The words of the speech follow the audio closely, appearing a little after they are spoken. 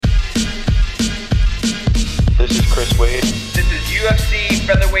This is Chris Wade. This is UFC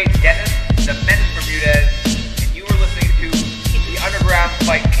featherweight Dennis, the men's Bermudez, and you are listening to the Underground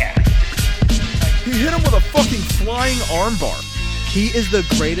Fightcast. He hit him with a fucking flying armbar. He is the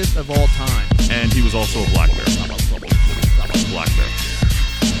greatest of all time. And he was also a black bear. Black bear.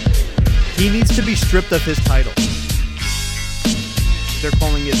 He needs to be stripped of his title. They're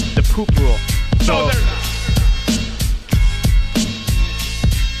calling it the poop rule. So,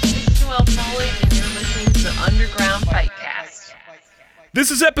 This is Noelle Foley, and you're listening to the Underground Fightcast.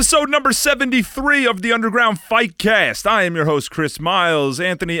 this is episode number 73 of the Underground Fightcast. I am your host, Chris Miles.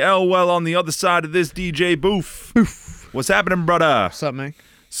 Anthony Elwell on the other side of this, DJ Boof. What's happening, brother? What's up, man?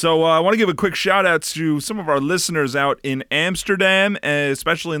 So I want to give a quick shout out to some of our listeners out in Amsterdam,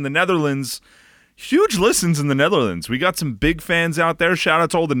 especially in the Netherlands. Huge listens in the Netherlands. We got some big fans out there. Shout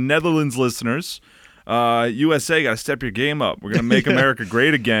out to all the Netherlands listeners. USA, got to step your game up. We're going to make America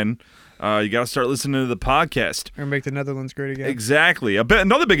great again. You got to start listening to the podcast. Or make the Netherlands great again. Exactly.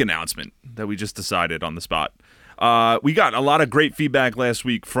 Another big announcement that we just decided on the spot. We got a lot of great feedback last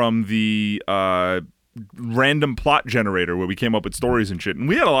week from the random plot generator where we came up with stories and shit, and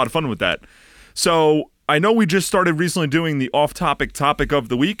we had a lot of fun with that. So I know we just started recently doing the off-topic topic of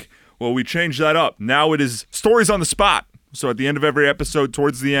the week. Well, we changed that up. Now it is stories on the spot. So at the end of every episode,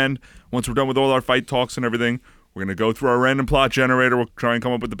 towards the end, once we're done with all our fight talks and everything, we're going to go through our random plot generator. We'll try and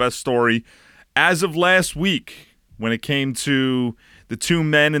come up with the best story. As of last week, when it came to the two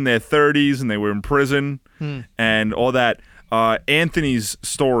men in their 30s and they were in prison and all that, Anthony's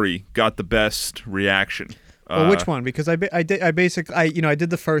story got the best reaction. Well, which one? Because I did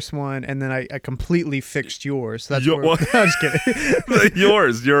the first one, and then I completely fixed yours. That's Your- where, I'm just kidding.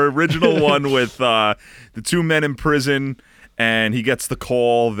 Your original one with the two men in prison, and he gets the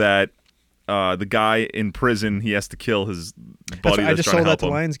call that the guy in prison, he has to kill his buddy. I just sold that to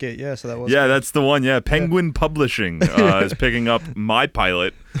him. Lionsgate. Yeah, so that was. Yeah, that's the one. Yeah, Penguin Publishing is picking up my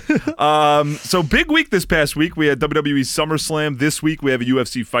pilot. So big week this past week. We had WWE SummerSlam. This week we have a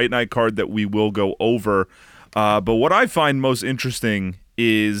UFC Fight Night card that we will go over. But what I find most interesting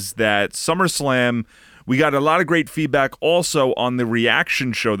is that SummerSlam, we got a lot of great feedback also on the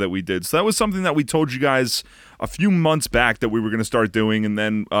reaction show that we did. So that was something that we told you guys a few months back that we were going to start doing, and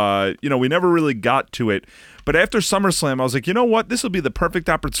then, we never really got to it. But after SummerSlam, I was like, you know what? This will be the perfect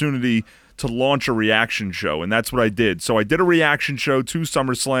opportunity to launch a reaction show, and that's what I did. So I did a reaction show to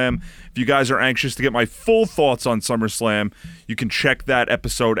SummerSlam. If you guys are anxious to get my full thoughts on SummerSlam, you can check that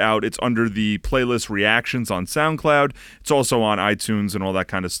episode out. It's under the playlist Reactions on SoundCloud. It's also on iTunes and all that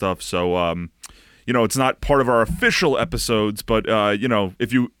kind of stuff. So, it's not part of our official episodes, but,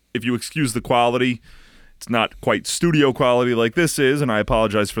 if you excuse the quality, it's not quite studio quality like this is, and I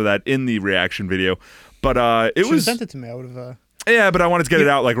apologize for that in the reaction video. But it was sent it to me. I would have. Yeah, but I wanted to get it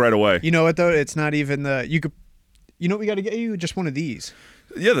out like right away. You know what though? It's not even the. You could. You know what we got to get you? Just one of these.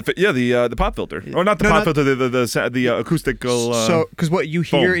 Yeah, the pop filter. Or not the pop filter, the acoustical. So, because what you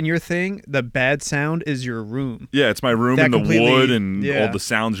hear foam. in your thing, the bad sound is your room. Yeah, it's my room That and the completely- wood and yeah. all the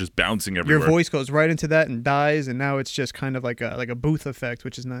sounds just bouncing everywhere. Your voice goes right into that and dies, and now it's just kind of like a booth effect,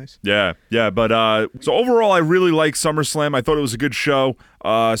 which is nice. Yeah, but so overall, I really like SummerSlam. I thought it was a good show.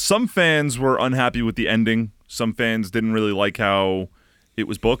 Some fans were unhappy with the ending. Some fans didn't really like how it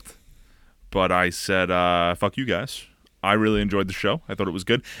was booked. But I said, fuck you guys. I really enjoyed the show. I thought it was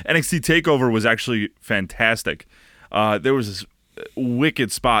good. NXT TakeOver was actually fantastic. There was this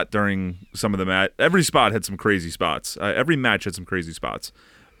wicked spot during some of the match. Every spot had some crazy spots. Every match had some crazy spots.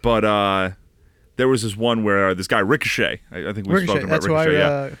 But there was this one where this guy Ricochet. I think we've spoken about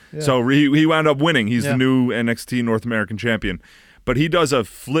Ricochet. Yeah. So he wound up winning. He's the new NXT North American champion. But he does a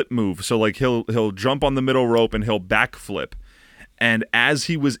flip move. So like he'll jump on the middle rope and he'll backflip. And as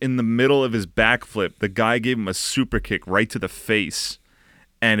he was in the middle of his backflip, the guy gave him a super kick right to the face.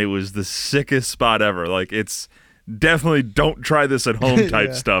 And it was the sickest spot ever. Like, it's definitely don't try this at home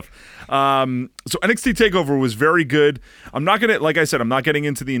type stuff. So NXT TakeOver was very good. I'm not going to, like I said, I'm not getting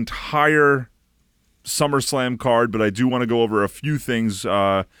into the entire SummerSlam card, but I do want to go over a few things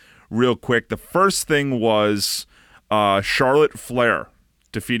real quick. The first thing was Charlotte Flair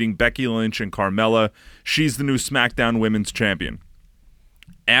defeating Becky Lynch and Carmella. She's the new SmackDown Women's Champion.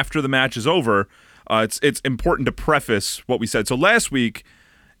 After the match is over, it's important to preface what we said. So last week,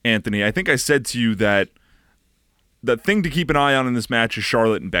 Anthony, I think I said to you that the thing to keep an eye on in this match is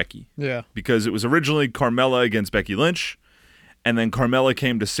Charlotte and Becky. Yeah. Because it was originally Carmella against Becky Lynch, and then Carmella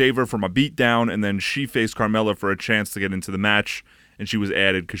came to save her from a beatdown, and then she faced Carmella for a chance to get into the match, and she was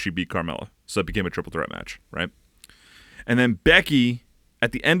added because she beat Carmella. So it became a triple threat match, right? And then Becky,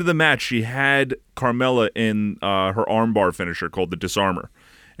 at the end of the match, she had Carmella in her armbar finisher called the Disarmer.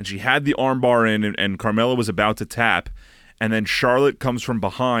 and she had the armbar in, and Carmella was about to tap, and then Charlotte comes from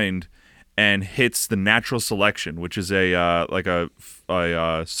behind and hits the natural selection, which is a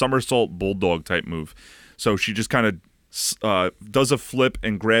somersault bulldog type move. So she just kind of does a flip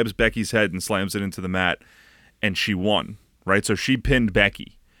and grabs Becky's head and slams it into the mat, and she won, right? So she pinned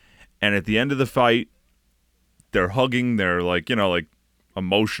Becky. And at the end of the fight, they're hugging, they're like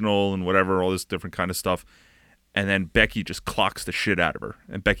emotional and whatever, all this different kind of stuff. And then Becky just clocks the shit out of her,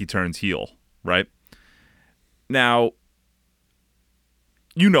 and Becky turns heel, right? Now,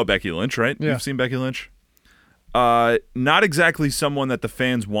 you know Becky Lynch, right? Yeah. You've seen Becky Lynch. Not exactly someone that the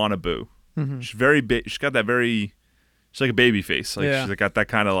fans want to boo. Mm-hmm. She's very big. She's got that very. She's like a baby face. Like Yeah. she's got that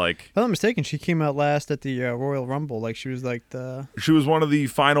kind of like. If I'm not mistaken, she came out last at the Royal Rumble. Like she was like the. She was one of the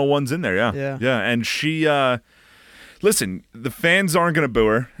final ones in there. Yeah. Yeah. Yeah. And she. Listen, the fans aren't going to boo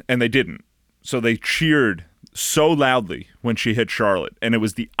her, and they didn't. So they cheered so loudly when she hit Charlotte, and it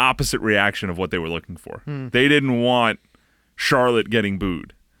was the opposite reaction of what they were looking for. They didn't want Charlotte getting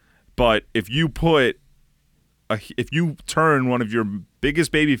booed. But if you turn one of your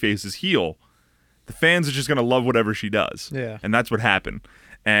biggest baby faces heel, the fans are just going to love whatever she does. Yeah. And that's what happened.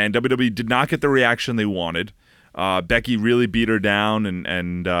 And WWE did not get the reaction they wanted. Becky really beat her down,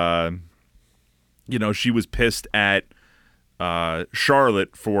 and she was pissed at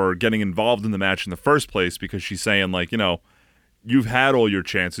Charlotte for getting involved in the match in the first place, because she's saying, like, you've had all your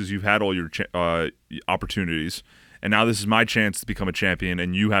chances, you've had all your opportunities, and now this is my chance to become a champion,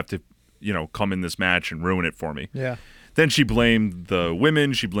 and you have to, come in this match and ruin it for me. Yeah. Then she blamed the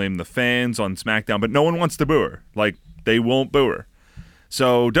women, she blamed the fans on SmackDown, but no one wants to boo her. Like, they won't boo her.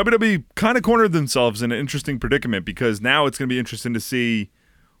 So WWE kind of cornered themselves in an interesting predicament, because now it's going to be interesting to see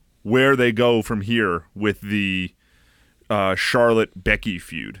where they go from here with the Charlotte-Becky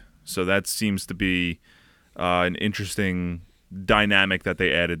feud. So that seems to be an interesting dynamic that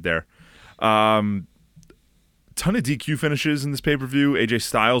they added there. Ton of DQ finishes in this pay-per-view. AJ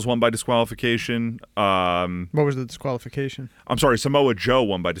Styles won by disqualification. What was the disqualification? I'm sorry, Samoa Joe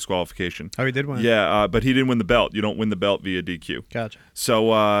won by disqualification. Oh, he did win. Yeah, but he didn't win the belt. You don't win the belt via DQ. Gotcha.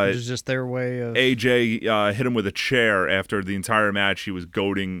 So Which is just their way of. AJ hit him with a chair after the entire match. He was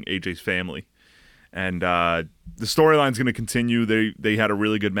goading AJ's family. And the storyline's going to continue. They had a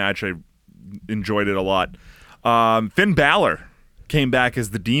really good match. I enjoyed it a lot. Finn Balor came back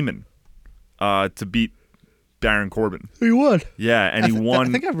as the Demon to beat Baron Corbin. He won. Yeah, and he won.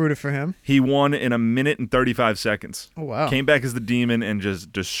 I think I rooted for him. He won in 1 minute and 35 seconds. Oh, wow. Came back as the Demon and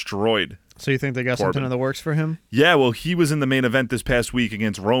just destroyed. So you think they got Corbin. something in the works for him? Yeah, well, he was in the main event this past week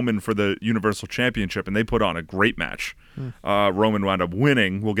against Roman for the Universal Championship, and they put on a great match. Roman wound up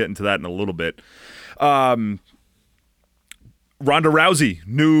winning. We'll get into that in a little bit. Ronda Rousey,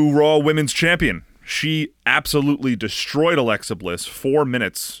 new Raw Women's Champion. She absolutely destroyed Alexa Bliss. 4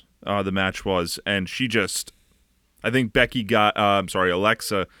 minutes the match was, and she just... I think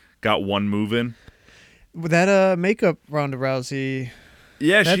Alexa got one move in. That makeup Ronda Rousey...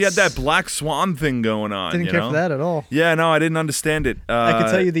 Yeah, she had That's- that Black Swan thing going on. Didn't care for that at all. Yeah, no, I didn't understand it. I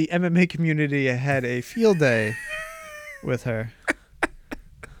can tell you the MMA community had a field day with her.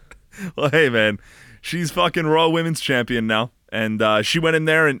 Well, hey, man, she's fucking Raw Women's Champion now, and she went in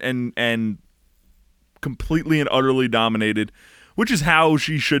there and completely and utterly dominated, which is how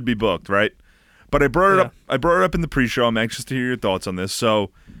she should be booked, right? But I brought it up. I brought it up in the pre-show. I'm anxious to hear your thoughts on this.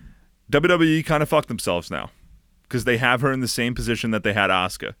 So WWE kind of fucked themselves now, because they have her in the same position that they had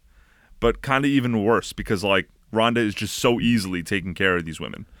Asuka, but kind of even worse, because like Ronda is just so easily taking care of these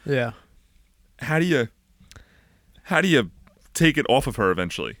women. Yeah. How do you take it off of her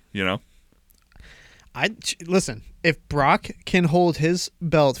eventually? Listen, if Brock can hold his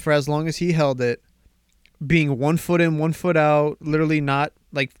belt for as long as he held it, being 1 foot in, 1 foot out, literally not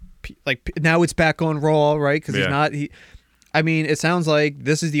like now it's back on Raw, right? Because I mean, it sounds like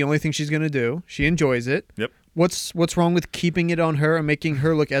this is the only thing she's gonna do. She enjoys it. Yep. What's wrong with keeping it on her and making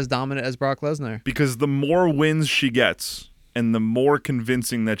her look as dominant as Brock Lesnar? Because the more wins she gets, and the more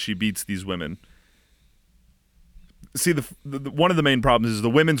convincing that she beats these women. See, the one of the main problems is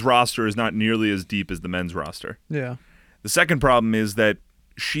the women's roster is not nearly as deep as the men's roster. Yeah. The second problem is that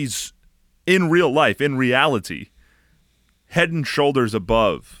she's, in real life, in reality, head and shoulders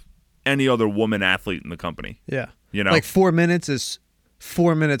above any other woman athlete in the company. Yeah. Like 4 minutes is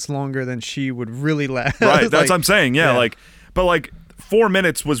 4 minutes longer than she would really last. Right, that's what I'm saying. Yeah, but 4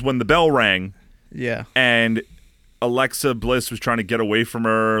 minutes was when the bell rang. Yeah. And Alexa Bliss was trying to get away from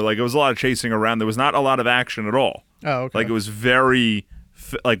her. Like, it was a lot of chasing around. There was not a lot of action at all. Oh, okay. Like, it was very...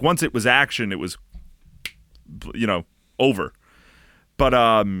 once it was action, it was, over. But,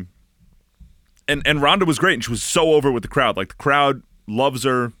 and Ronda was great, and she was so over with the crowd. Like, the crowd loves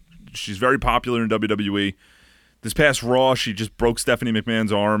her. She's very popular in WWE. This past Raw, she just broke Stephanie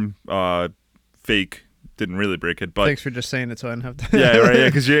McMahon's arm. Fake. Didn't really break it, but Thanks for just saying it so I didn't have to. yeah, right. Yeah,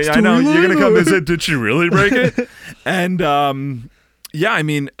 because I know you're gonna come and say, "Did she really break it?" And yeah, I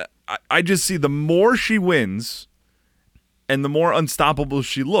mean, I just see the more she wins, and the more unstoppable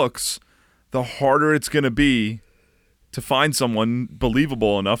she looks, the harder it's gonna be to find someone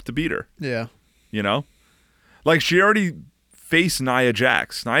believable enough to beat her. Yeah. You know, like she already faced Nia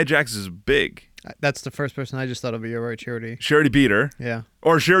Jax. Nia Jax is big. That's the first person I just thought of. You're right, Charity. She already beat her. Yeah.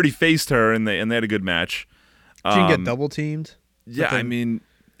 Or she already faced her, and they had a good match. She can get double teamed. Yeah, I mean,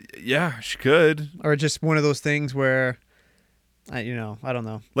 yeah, she could. Or just one of those things where, I don't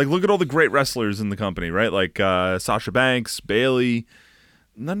know. Like, look at all the great wrestlers in the company, right? Like Sasha Banks, Bailey.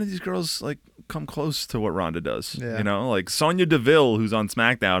 None of these girls like come close to what Ronda does. Yeah. You know, like Sonya Deville, who's on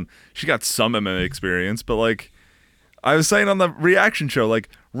SmackDown, she got some MMA experience, but like I was saying on the reaction show, like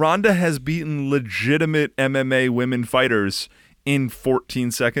Ronda has beaten legitimate MMA women fighters in 14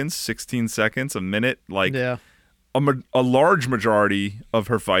 seconds, 16 seconds, a minute. Like, Yeah. A large majority of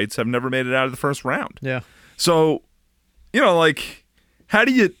her fights have never made it out of the first round. Yeah. So, like, how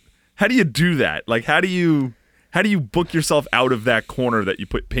do you do that? Like, how do you book yourself out of that corner that you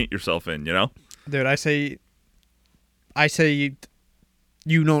paint yourself in? You know, Dude, I say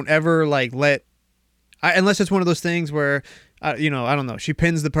you don't ever like unless it's one of those things where I don't know, she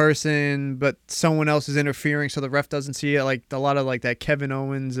pins the person but someone else is interfering so the ref doesn't see it, like a lot of like that Kevin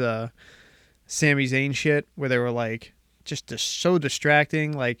Owens Sami Zayn shit where they were like just so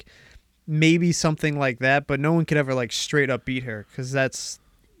distracting, like maybe something like that, but no one could ever like straight up beat her because that's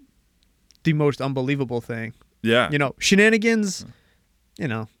the most unbelievable thing. yeah, Shenanigans,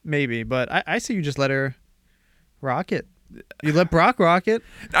 maybe, but I say you just let her rock it. You let Brock rock it.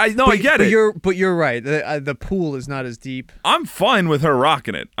 I get but it. You're right. The pool is not as deep. I'm fine with her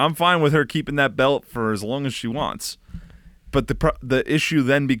rocking it. I'm fine with her keeping that belt for as long as she wants. But the issue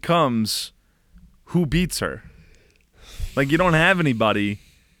then becomes who beats her. Like, you don't have anybody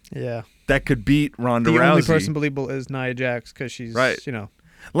Yeah. that could beat Ronda Rousey. The only person believable is Nia Jax because she's Right.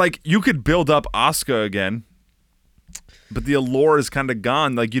 Like, you could build up Asuka again, but the allure is kind of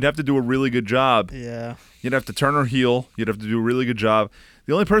gone. Like, you'd have to do a really good job. Yeah. You'd have to turn her heel. You'd have to do a really good job.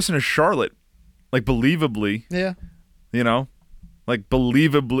 The only person is Charlotte. Like, believably, Yeah. like,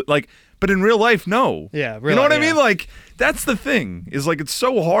 believably, like, but in real life, no. Yeah. You know what I yeah. mean? Like, that's the thing, is like, it's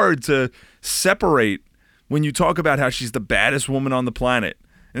so hard to separate when you talk about how she's the baddest woman on the planet.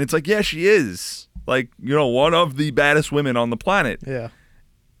 And it's like, yeah, she is. Like, one of the baddest women on the planet. Yeah.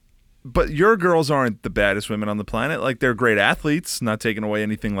 But your girls aren't the baddest women on the planet. Like, they're great athletes, not taking away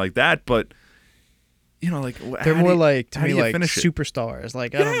anything like that. But, like, They're more like, to how me, do you like finish it? superstars.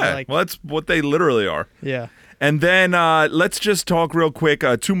 Like, I don't know. Yeah, Like, well, that's what they literally are. yeah. And then let's just talk real quick.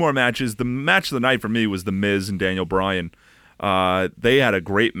 Two more matches. The match of the night for me was The Miz and Daniel Bryan. They had a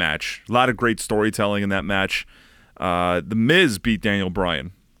great match. A lot of great storytelling in that match. The Miz beat Daniel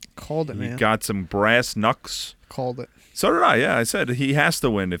Bryan. Called it, He man. got some brass knucks. Called it. So did I. Yeah, I said he has to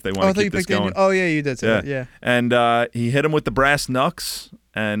win if they I want to thought you keep this picked Daniel. going. Oh, yeah, you did say that. Yeah. And he hit him with the brass knucks,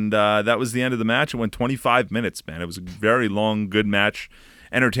 and that was the end of the match. It went 25 minutes, man. It was a very long, good match,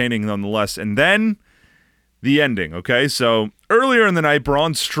 entertaining nonetheless. And then the ending, okay? So earlier in the night,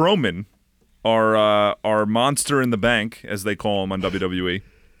 Braun Strowman, our monster in the bank, as they call him on WWE,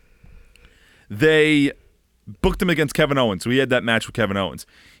 they booked him against Kevin Owens. So he had that match with Kevin Owens.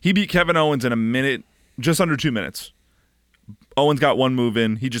 He beat Kevin Owens in a minute, just under 2 minutes. Owens got one move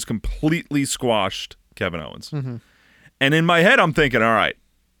in. He just completely squashed Kevin Owens. Mm-hmm. And in my head, I'm thinking, all right,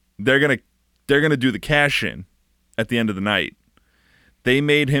 they're gonna do the cash in at the end of the night. They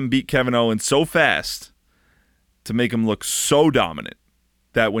made him beat Kevin Owens so fast to make him look so dominant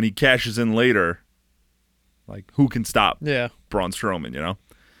that when he cashes in later, like, who can stop Yeah. Braun Strowman,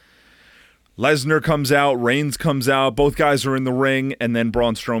 Lesnar comes out, Reigns comes out, both guys are in the ring, and then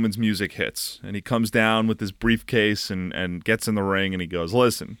Braun Strowman's music hits. And he comes down with his briefcase and gets in the ring, and he goes,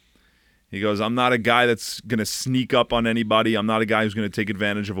 listen. He goes, I'm not a guy that's going to sneak up on anybody. I'm not a guy who's going to take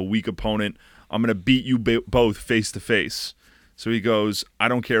advantage of a weak opponent. I'm going to beat you both face to face. So he goes, I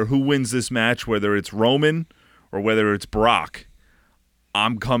don't care who wins this match, whether it's Roman or whether it's Brock.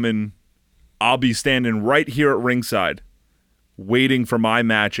 I'm coming. I'll be standing right here at ringside waiting for my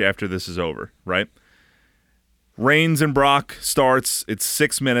match after this is over, right? Reigns and Brock starts. It's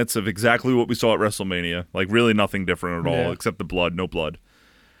 6 minutes of exactly what we saw at WrestleMania. Like, really nothing different at all, Yeah. except the blood, no blood.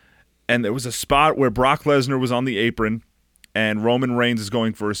 And there was a spot where Brock Lesnar was on the apron, and Roman Reigns is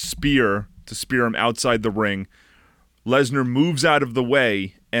going for a spear to spear him outside the ring. Lesnar moves out of the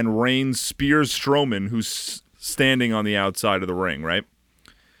way, and Reigns spears Strowman, who's standing on the outside of the ring, right?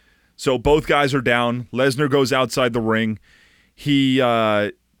 So both guys are down. Lesnar goes outside the ring. He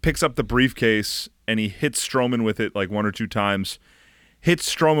picks up the briefcase and he hits Strowman with it like 1 or 2 times.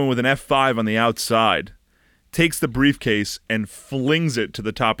 Hits Strowman with an F5 on the outside. Takes the briefcase and flings it to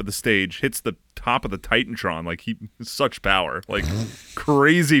the top of the stage. Hits the top of the Titantron. Like, such power. Like,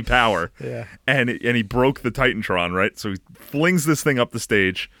 crazy power. Yeah. And he broke the Titantron, right? So he flings this thing up the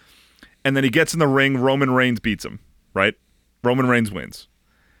stage. And then he gets in the ring. Roman Reigns beats him, right? Roman Reigns wins.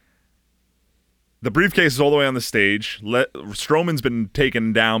 The briefcase is all the way on the stage. Strowman's been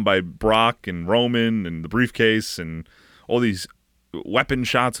taken down by Brock and Roman and the briefcase and all these weapon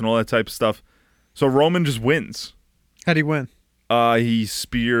shots and all that type of stuff. So Roman just wins. How'd he win? He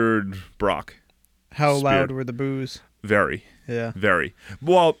speared Brock. How loud were the boos? Very. Yeah. Very.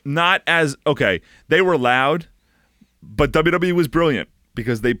 Well, not as... Okay, they were loud, but WWE was brilliant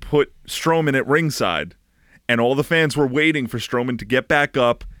because they put Strowman at ringside, and all the fans were waiting for Strowman to get back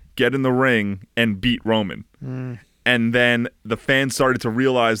up, get in the ring, and beat Roman. And then the fans started to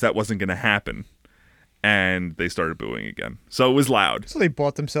realize that wasn't going to happen, and they started booing again. So it was loud. So they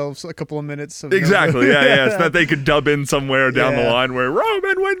bought themselves a couple of minutes. Of Exactly, yeah. So that they could dub in somewhere down the line where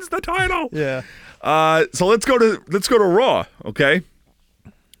Roman wins the title. Yeah. So let's go to Raw, okay?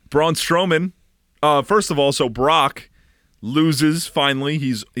 Braun Strowman. First of all, so Brock loses finally.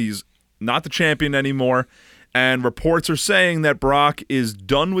 He's not the champion anymore, and reports are saying that Brock is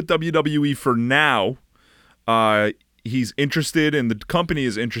done with WWE for now. He's interested, and the company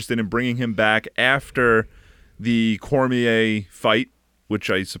is interested in bringing him back after the Cormier fight,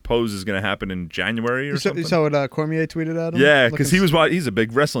 which I suppose is going to happen in January or something. You saw what Cormier tweeted at him? Yeah, because he's a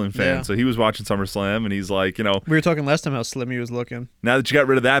big wrestling fan, Yeah. so he was watching SummerSlam, and he's like, We were talking last time how slim he was looking. now that you got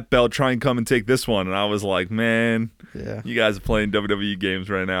rid of that belt, try and come and take this one. And I was like, man, Yeah. you guys are playing WWE games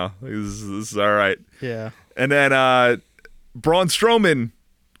right now. This is all right. Yeah. And then Braun Strowman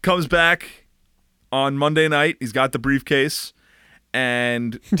comes back on Monday night. He's got the briefcase,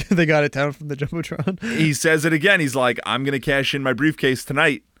 and They got it down from the Jumbotron. he says it again. He's like, I'm going to cash in my briefcase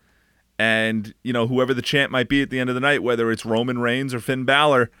tonight. And, whoever the champ might be at the end of the night, whether it's Roman Reigns or Finn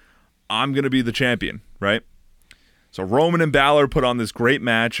Balor, I'm going to be the champion, right? So Roman and Balor put on this great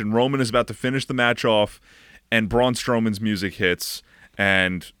match, and Roman is about to finish the match off, and Braun Strowman's music hits,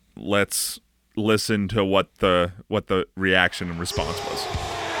 and let's listen to what the reaction and response was.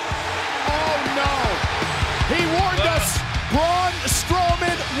 Oh no! He warned us! Braun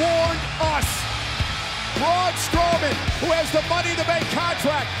Strowman warned us! Braun Strowman, who has the Money to Make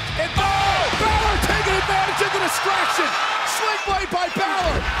contract, and Balor taking advantage of the distraction! Sling blade by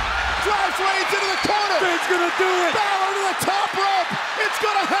Balor! Drives Reigns into the corner! Finn's gonna do it! Balor to the top rope! It's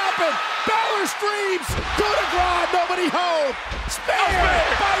gonna happen! Balor's dreams! Coup de grace, nobody home! Spear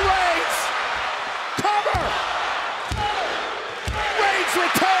by Reigns! Cover! Reigns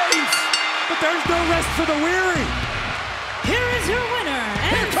retains! But there's no rest for the weary! Here is your winner,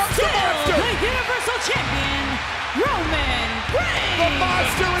 Here and comes the still monster. the Universal Champion, Roman Reigns. The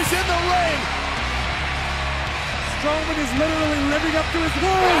monster is in the ring! Strowman is literally living up to his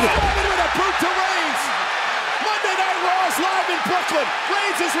word. Strowman with a boot to Reigns! Monday Night Raw is live in Brooklyn.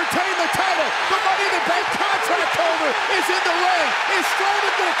 Reigns has retained the title. The Money in the Bank contract holder is in the ring. Is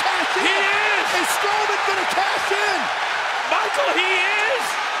Strowman going to cash in? He is! Is Strowman going to cash in? Michael, he is!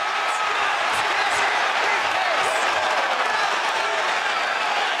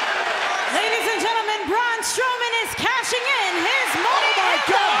 Ladies and gentlemen, Braun Strowman is cashing in his Money Oh my in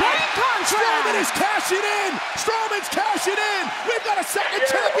the God! Bank contract. Strowman is cashing in! Strowman's cashing in! We've got a second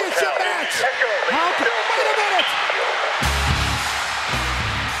championship match! Wait a minute!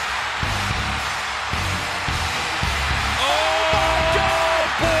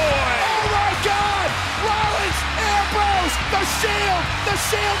 Oh my God! Rollins, Ambrose, the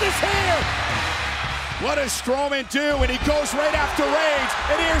Shield is here! What does Strowman do when he goes right after Reigns?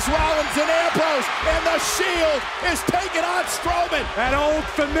 And here's Rollins and Ambrose, and the Shield is taking on Strowman. That old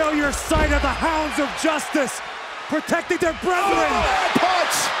familiar sight of the Hounds of Justice protecting their brethren. Overhand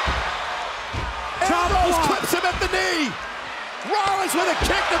punch! Chop Ambrose block. clips him at the knee. Rollins with a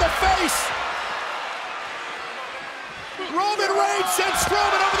kick to the face. Roman Reigns sends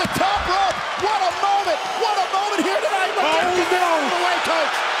Strowman over the top rope. What a moment! What a moment here tonight! Look at him get out of the way,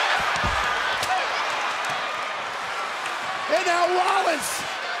 coach. And now Rollins.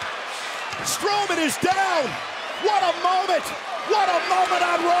 Strowman is down. What a moment! What a moment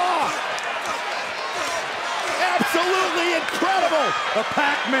on Raw! Absolutely incredible! The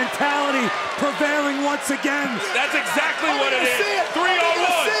pack mentality prevailing once again. That's exactly what it is. See it? 3 Are we on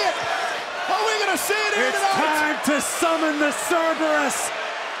gonna 1. see it? Are we gonna see it here It's tonight? time to summon the Cerberus.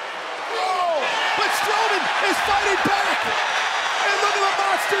 Oh, but Strowman is fighting back. And look at the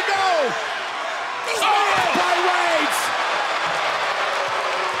monster go. Man by Reigns.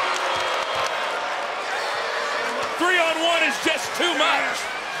 3-on-1 is just too much.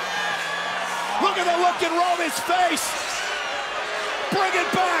 Look at the look in Roman's face. Bring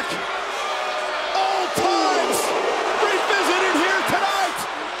it back. Old times revisited here tonight.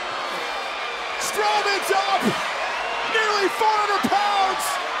 Strowman's up. Nearly 400 pounds.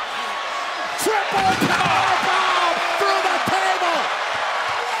 Triple powerbomb through the table.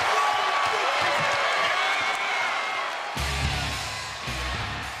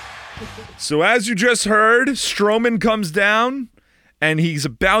 So as you just heard, Strowman comes down, and he's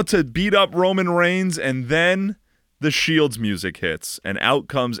about to beat up Roman Reigns, and then the Shield's music hits, and out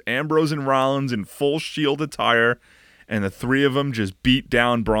comes Ambrose and Rollins in full Shield attire, and the three of them just beat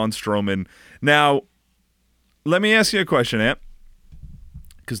down Braun Strowman. Now, let me ask you a question, Ant,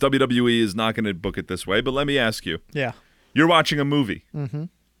 because WWE is not going to book it this way, but let me ask you. Yeah. You're watching a movie. Mm-hmm.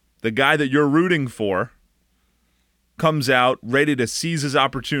 The guy that you're rooting for comes out ready to seize his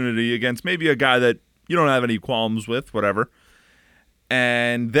opportunity against maybe a guy that you don't have any qualms with, whatever.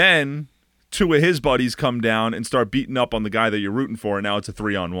 And then two of his buddies come down and start beating up on the guy that you're rooting for, and now it's a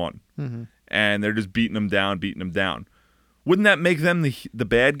 3-on-1. Mm-hmm. And they're just beating him down. Wouldn't that make them the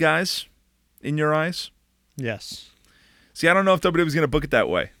bad guys in your eyes? Yes. See, I don't know if WWE's going to book it that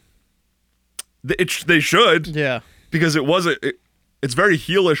way. They should. Yeah. Because it's a very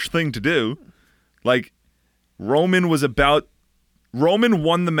heelish thing to do. Like, Roman won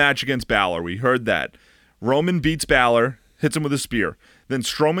the match against Balor. We heard that. Roman beats Balor, hits him with a spear. Then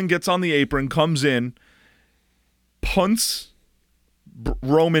Strowman gets on the apron, comes in, punts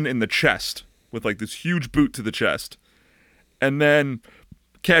Roman in the chest with like this huge boot to the chest, and then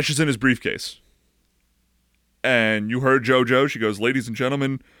cashes in his briefcase. And you heard JoJo. She goes, "Ladies and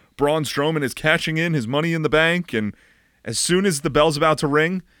gentlemen, Braun Strowman is cashing in his money in the bank." And as soon as the bell's about to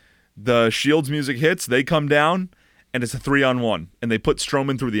ring, the Shield's music hits, they come down, and it's a 3-on-1. And they put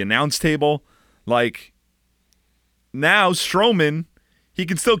Strowman through the announce table. Like, now Strowman, he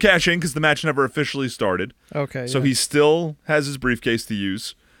can still cash in because the match never officially started. Okay. So yeah. he still has his briefcase to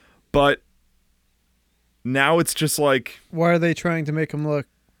use. But now it's just like... Why are they trying to make him look,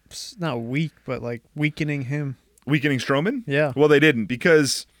 not weak, but like weakening him? Weakening Strowman? Yeah. Well, they didn't,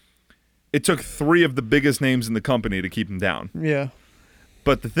 because it took three of the biggest names in the company to keep him down. Yeah.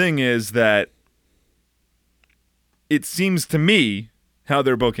 But the thing is that it seems to me, how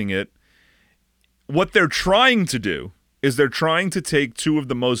they're booking it, what they're trying to do is they're trying to take two of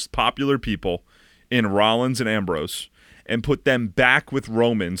the most popular people in Rollins and Ambrose and put them back with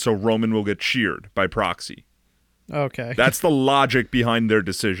Roman so Roman will get cheered by proxy. Okay. That's the logic behind their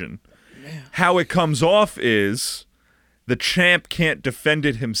decision. Man. How it comes off is the champ can't defend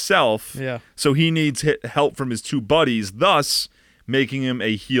it himself, so he needs help from his two buddies, thus making him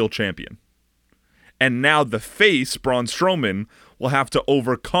a heel champion. And now the face, Braun Strowman, will have to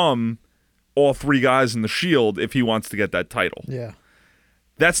overcome all three guys in the Shield if he wants to get that title. Yeah.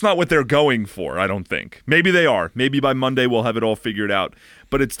 That's not what they're going for, I don't think. Maybe they are. Maybe by Monday we'll have it all figured out.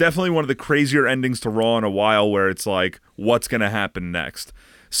 But it's definitely one of the crazier endings to Raw in a while where it's like, what's going to happen next?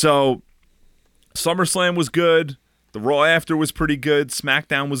 So, SummerSlam was good. The Raw after was pretty good.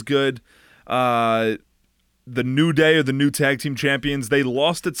 SmackDown was good. The New Day are the new tag team champions. They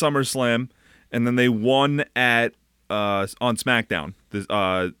lost at SummerSlam, and then they won at on SmackDown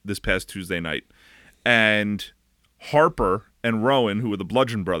this past Tuesday night. And Harper and Rowan, who were the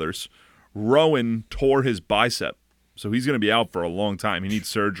Bludgeon Brothers, Rowan tore his bicep, so he's going to be out for a long time. He needs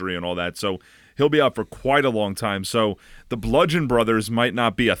surgery and all that, so he'll be out for quite a long time. So the Bludgeon Brothers might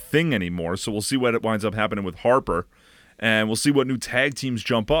not be a thing anymore, so we'll see what winds up happening with Harper, and we'll see what new tag teams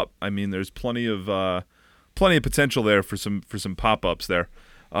jump up. I mean, there's plenty of potential there for some pop-ups there,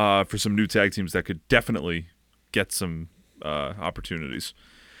 for some new tag teams that could definitely get some opportunities.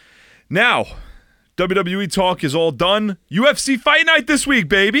 Now, WWE talk is all done. UFC Fight Night this week,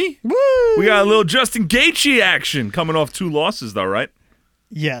 baby. Woo! We got a little Justin Gaethje action coming off 2 losses, though, right?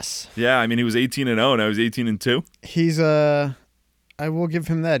 Yes. Yeah, I mean, he was 18-0, now he's 18-2. He's I will give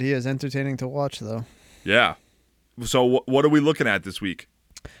him that. He is entertaining to watch, though. Yeah. So what are we looking at this week?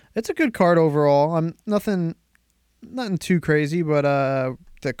 It's a good card overall. Nothing too crazy, but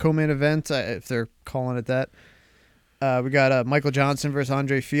the co-main event, if they're calling it that, we got Michael Johnson versus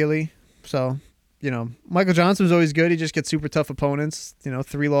Andre Fili. So, Michael Johnson was always good. He just gets super tough opponents.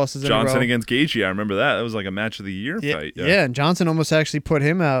 3 losses in a row. Johnson against Gaethje. I remember that. That was like a match of the year fight. Yeah, and Johnson almost actually put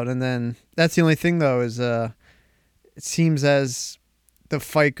him out. And then that's the only thing, though, is it seems as the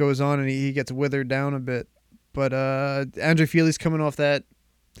fight goes on and he gets withered down a bit. But Andre Fili's coming off that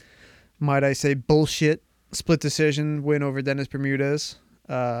might I say, bullshit split decision win over Dennis Bermudez.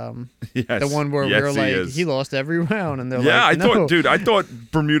 Yes. The one where Yes, we were like, he lost every round, and they're like, no. I thought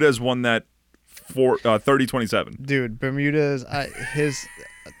Bermudez won that for 30-27. Dude, Bermudez,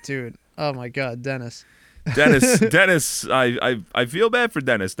 dude, oh my God, Dennis. Dennis, I feel bad for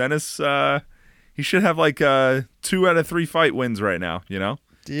Dennis. Dennis, he should have like 2 out of 3 fight wins right now, you know?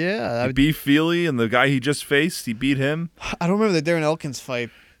 Yeah. He beat Feely, and the guy he just faced, he beat him. I don't remember the Darren Elkins fight,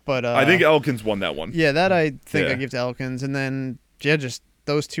 but... I think Elkins won that one. Yeah, that I think I give to Elkins. And then, just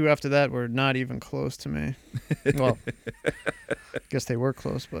those 2 after that were not even close to me. Well, I guess they were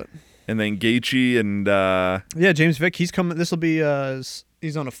close, but... And then Gaethje and... Yeah, James Vick, he's coming... This will be...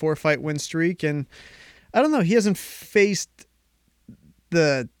 he's on a 4-fight win streak, and I don't know, he hasn't faced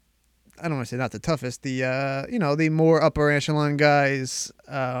the... I don't want to say not the toughest, the more upper echelon guys.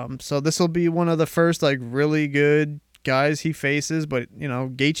 So this will be one of the first like really good guys he faces. But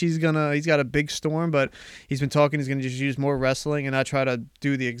Gaethje's he's got a big storm, but he's been talking he's gonna just use more wrestling and not try to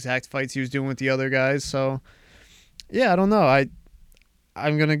do the exact fights he was doing with the other guys. So yeah, I don't know.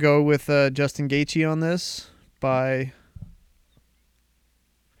 I'm gonna go with Justin Gaethje on this by.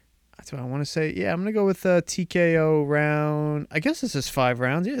 That's what I want to say. Yeah, I'm going to go with TKO round. I guess this is 5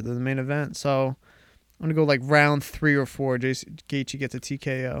 rounds. Yeah, the main event. So I'm going to go like round 3 or 4. Gaethje gets a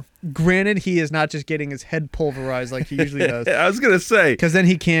TKO. Granted, he is not just getting his head pulverized like he usually does. I was going to say. Because then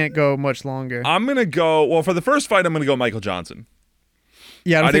he can't go much longer. I'm going to go. Well, for the first fight, I'm going to go Michael Johnson.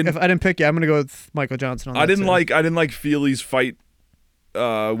 Yeah, if I didn't pick you, I'm going to go with Michael Johnson on that. I didn't like Feely's fight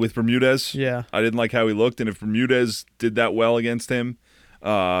with Bermudez. Yeah. I didn't like how he looked. And if Bermudez did that well against him,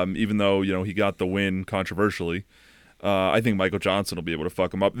 even though he got the win controversially, I think Michael Johnson will be able to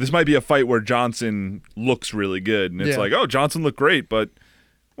fuck him up. This might be a fight where Johnson looks really good, and it's like, oh, Johnson looked great, but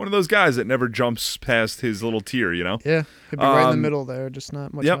one of those guys that never jumps past his little tier, Yeah, he'd be right in the middle there, just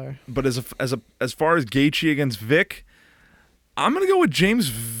not much higher. But as far as Gaethje against Vick, I'm gonna go with James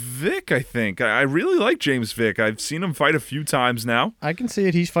Vick. I think I really like James Vick. I've seen him fight a few times now. I can see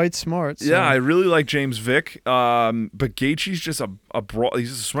it. He fights smart. So. Yeah, I really like James Vick. But Gaethje's just he's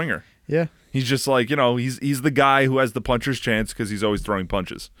just a swinger. Yeah, he's just like he's the guy who has the puncher's chance because he's always throwing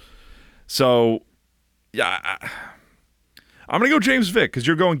punches. So yeah, I'm gonna go James Vick because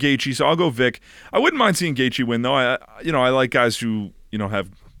you're going Gaethje, so I'll go Vick. I wouldn't mind seeing Gaethje win though. I like guys who have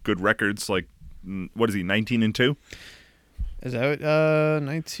good records. Like what is he, 19-2? Is that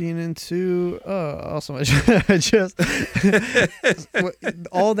 19-2? Oh, awesome! I just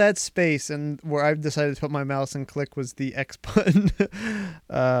all that space and where I've decided to put my mouse and click was the X button.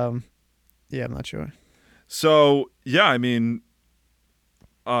 Yeah, I'm not sure. So yeah, I mean,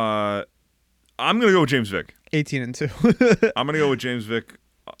 I'm gonna go with James Vick. 18-2. I'm gonna go with James Vick.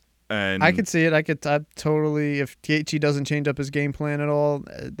 And I could see it. I totally, if Gaethje doesn't change up his game plan at all,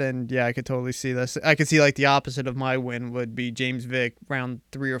 then yeah, I could totally see this. I could see like the opposite of my win would be James Vick, round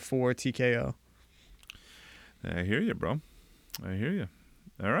 3 or 4 TKO. I hear you, bro. I hear you.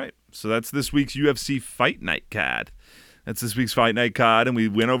 All right. So that's this week's UFC Fight Night card. And we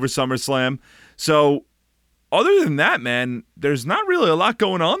went over SummerSlam. So other than that, man, there's not really a lot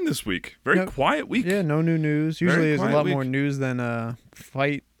going on this week. Very quiet week. Yeah, no new news. Usually there's a lot more news than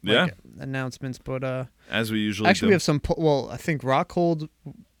fight announcements, but as we usually actually do. We have some. I think Rockhold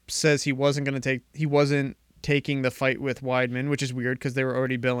says he wasn't taking the fight with Weidman, which is weird because they were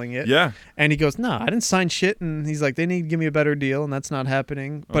already billing it. Yeah, and he goes, "No, I didn't sign shit," and he's like, "They need to give me a better deal," and that's not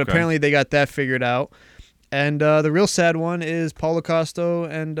happening. But apparently they got that figured out. And the real sad one is Paulo Costa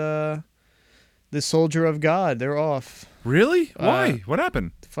and the Soldier of God. They're off. Really? Why? What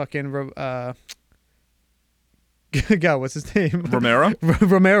happened? Fucking God, what's his name? Romero.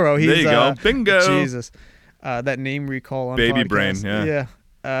 Romero. There you go. Bingo. Jesus. That name recall on Baby podcast. brain. Yeah.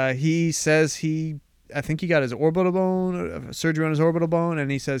 Yeah. He says I think he got his orbital bone, surgery on his orbital bone,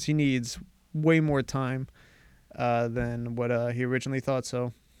 and he says he needs way more time than what he originally thought.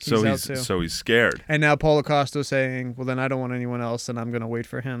 So he's scared. And now Paulo Costa saying, well, then I don't want anyone else, and I'm going to wait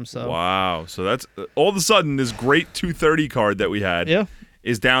for him. So wow. So that's all of a sudden this great 230 card that we had. Yeah.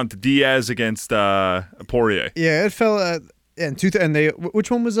 Is down to Diaz against Poirier. Yeah, it fell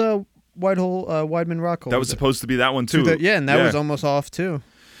which one was Weidman Rockhold? That was supposed to be that one too. And that was almost off too.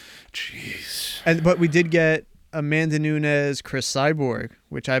 Jeez. But we did get Amanda Nunes, Chris Cyborg,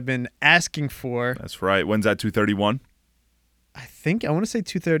 which I've been asking for. That's right. When's that? 231? I want to say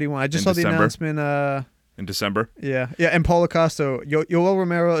 231. I just saw the announcement in December. Yeah. And Paulo Costa, Yoel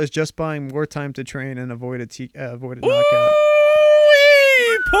Romero is just buying more time to train and avoid a knockout.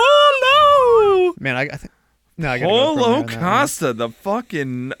 Paulo! Man, I think I gotta Paulo go Costa, the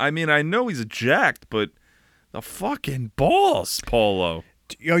fucking. I mean, I know he's jacked, but the fucking balls, Paulo.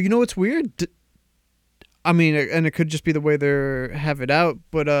 Yo, you know what's weird? I mean, and it could just be the way they have it out,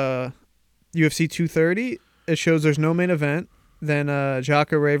 but UFC 230, it shows there's no main event. Then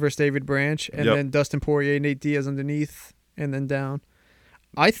Jacare Ray versus David Branch, and then Dustin Poirier, Nate Diaz underneath, and then down.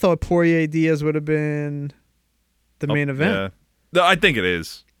 I thought Poirier Diaz would have been the main event. Yeah. No, I think it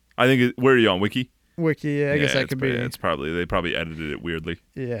is. Where are you on Wiki? Wiki, yeah, I guess that could be. It's probably they probably edited it weirdly.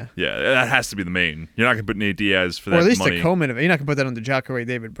 Yeah. Yeah, that has to be the main. You're not gonna put Nate Diaz for that. Or at least money. the co-main event. You're not gonna put that on the Jacare Ray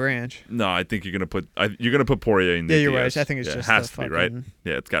David Branch. No, I think you're gonna put Poirier in. Yeah, you're Diaz. right. I think it's it just has the to be right. fucking-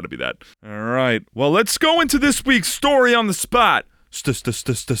 Yeah, it's got to be that. All right. Well, let's go into this week's story on the spot. Story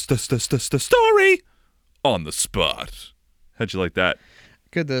on the spot. How'd you like that?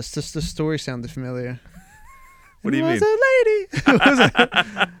 Good. The story sounded familiar. What do you mean? A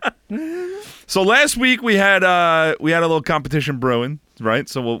lady. So last week we had a little competition brewing, right?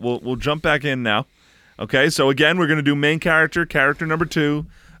 So we'll jump back in now. Okay, so again we're gonna do main character number 2,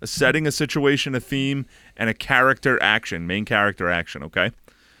 a setting, a situation, a theme, and a character action. Main character action. Okay.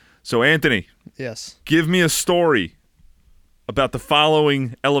 So Anthony, Yes. give me a story about the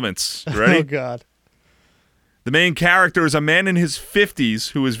following elements. Ready? Oh God. The main character is a man in his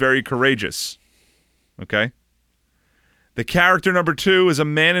 50s who is very courageous. Okay? The character number 2 is a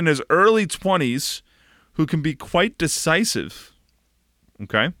man in his early 20s who can be quite decisive.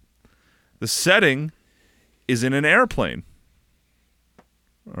 Okay? The setting is in an airplane.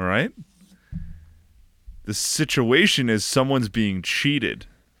 All right? The situation is someone's being cheated.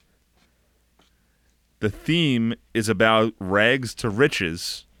 The theme is about rags to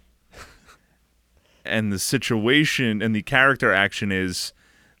riches. And the situation and the character action is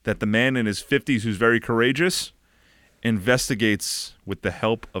that the man in his 50s who's very courageous investigates with the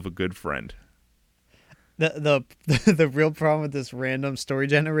help of a good friend. The real problem with this random story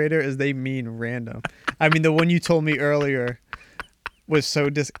generator is they mean random. I mean, the one you told me earlier was so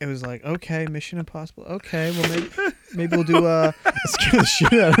it was like, okay, Mission Impossible. Okay, well maybe we'll do scare the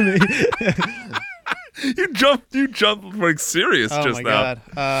shit out of me. You jumped like serious Oh just my now.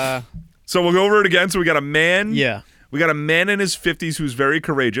 God. So we'll go over it again. So we got a man. Yeah. We got a man in his 50s who's very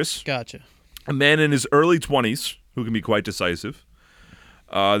courageous. Gotcha. A man in his early 20s who can be quite decisive.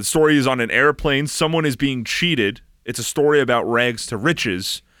 The story is on an airplane. Someone is being cheated. It's a story about rags to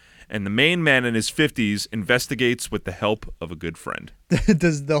riches. And the main man in his 50s investigates with the help of a good friend.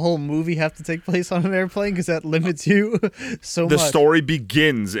 Does the whole movie have to take place on an airplane? Because that limits you so The much. story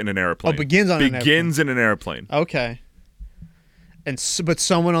begins in an airplane. Oh, begins on an Begins in an airplane. Okay. But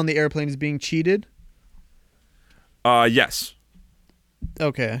someone on the airplane is being cheated? Yes.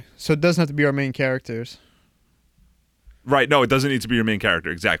 Okay. So it doesn't have to be our main characters. Right. No, it doesn't need to be your main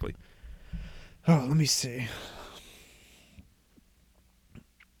character. Exactly. Oh, let me see.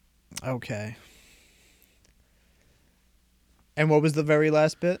 Okay. And what was the very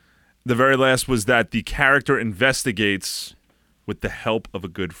last bit? The very last was that the character investigates with the help of a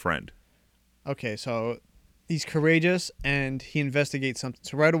good friend. Okay, so he's courageous and he investigates something.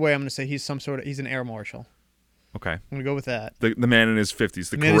 So right away I'm going to say he's an air marshal. Okay. I'm going to go with that. The man in his 50s,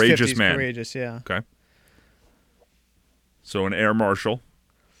 the man in his courageous 50s, man. Courageous, yeah. Okay. So an air marshal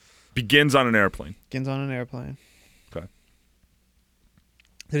begins on an airplane. Begins on an airplane. Okay.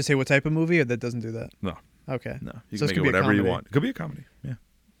 Did it say what type of movie, or that doesn't do that? No. Okay. No. You So can make this it could be a whatever you comedy. want. It could be a comedy.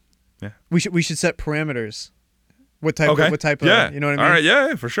 Yeah. We should set parameters. What type? Okay. What type? Yeah. Of, you know what I mean? All right.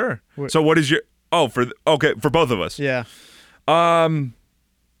 Yeah, for sure. What- So what is your? Oh, for both of us. Yeah.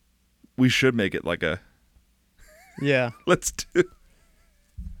 We should make it like a. Yeah.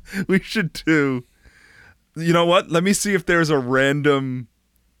 We should do. You know what? Let me see if there's a random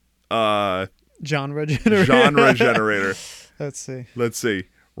Genre generator. genre generator. Let's see. Let's see.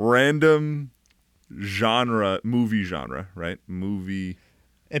 Random movie genre, right? Movie.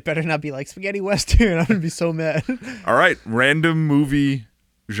 It better not be like spaghetti western. I'm gonna be so mad. All right. Random movie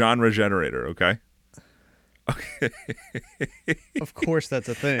genre generator, okay? Of course, that's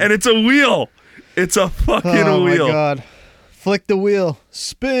a thing. And it's a wheel. It's a fucking oh wheel. my god! Flick the wheel.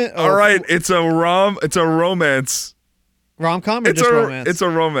 Spin. Oh, All right. It's a romance. Rom-com or just romance? It's a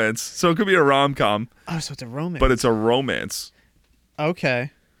romance. So it could be a rom-com, Oh, so it's a romance. but it's a romance.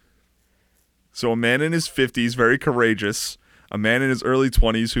 okay. So a man in his 50s, very courageous. A man in his early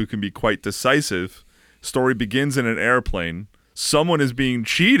 20s who can be quite decisive. Story begins in an airplane. Someone is being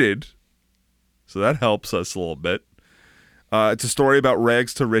cheated. So that helps us a little bit. It's a story about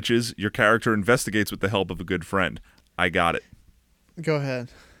rags to riches. Your character investigates with the help of a good friend. I got it. Go ahead.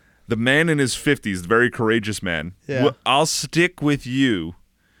 The man in his 50s, the very courageous man. Yeah. I'll stick with you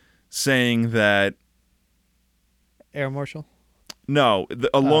saying that, Air marshal. no,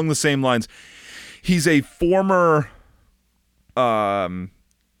 along the same lines. He's a former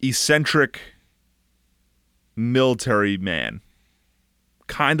eccentric military man.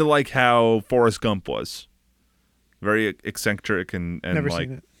 Kind of like how Forrest Gump was. Very eccentric and Never like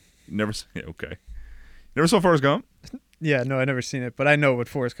seen it. never seen it. Okay. Never saw Forrest Gump? Yeah, no, I never seen it, but I know what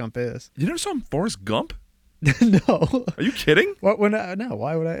Forrest Gump is. You never saw Forrest Gump? No. Are you kidding? What? When? No.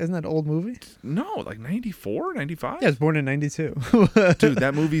 Why would I? Isn't that an old movie? No, like 94, 95? Yeah, I was born in '92. Dude,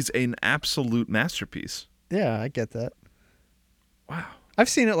 that movie's an absolute masterpiece. Yeah, I get that. Wow. I've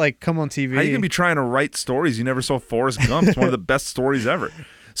seen it like come on TV. How are you going to be trying to write stories? You never saw Forrest Gump. It's one of the best stories ever.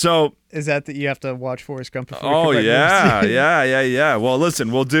 So, Is that you have to watch Forrest Gump before? oh you can yeah, write movies? yeah. Well,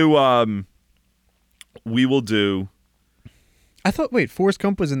 listen, we'll do. We will do. I thought. Wait, Forrest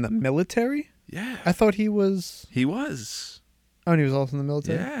Gump was in the military. Yeah, I thought he was. he was. Oh, and he was also in the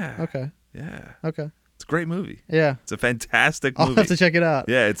military. Yeah. Okay. Yeah, Okay. it's a great movie. Yeah. It's a fantastic I'll movie. have to check it out.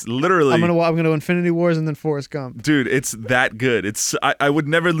 Yeah, it's literally. I'm gonna go Infinity Wars and then Forrest Gump. Dude, it's that good. It's. I would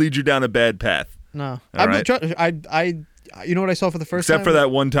never lead you down a bad path. No. All right. You know what I saw for the first Except time? for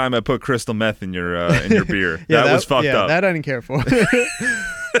that one time I put crystal meth in your beer. Yeah, that was fucked yeah, up. that I didn't care for.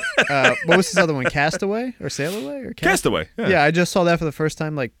 What was his other one? Castaway or Sail Away or Castaway. Yeah. Yeah, I just saw that for the first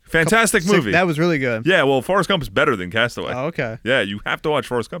time. Like Fantastic movie. That was really good. Yeah, well, Forrest Gump is better than Castaway. Oh, okay. Yeah, you have to watch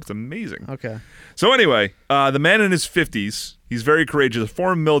Forrest Gump. It's amazing. Okay. So anyway, the man in his 50s, he's very courageous, a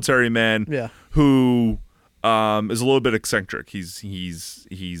former military man Yeah. who is a little bit eccentric.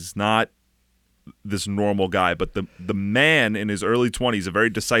 He's not this normal guy, but the man in his early 20s, a very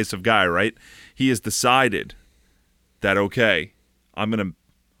decisive guy, right? He has decided that, okay, I'm gonna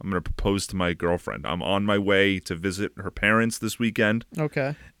propose to my girlfriend. I'm on my way to visit her parents this weekend,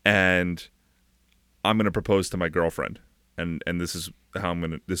 Okay. and I'm gonna propose to my girlfriend, and this is what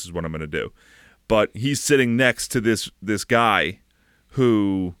I'm gonna do. But he's sitting next to this guy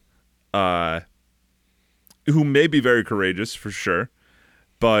who may be very courageous for sure,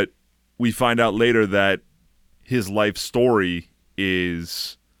 but we find out later that his life story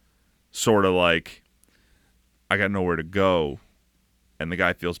is sort of like, I got nowhere to go. And the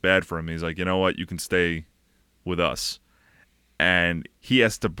guy feels bad for him. He's like, you know what? You can stay with us. And he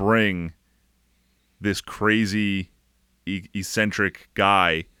has to bring this crazy, eccentric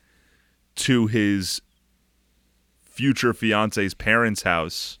guy to his future fiance's parents'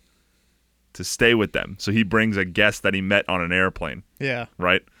 house to stay with them. So he brings a guest that he met on an airplane, Yeah.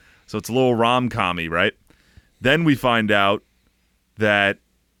 right? So it's a little rom-com-y, right? Then we find out that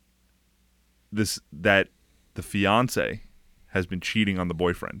the fiance has been cheating on the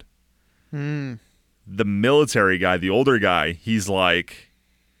boyfriend. The military guy, the older guy, he's like,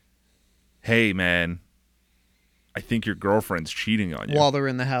 hey, man, I think your girlfriend's cheating on you. While they're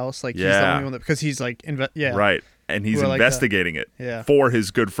in the house, like he's the Yeah. only one that, because he's like yeah. Right. And he's Who are like that. investigating it Yeah. for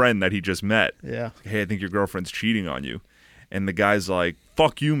his good friend that he just met. Yeah. Hey, I think your girlfriend's cheating on you. And the guy's like,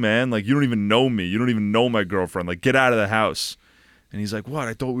 fuck you, man. Like, you don't even know me. You don't even know my girlfriend. Like, get out of the house. And he's like, what?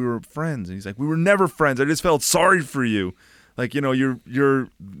 I thought we were friends. And he's like, we were never friends. I just felt sorry for you. Like, you're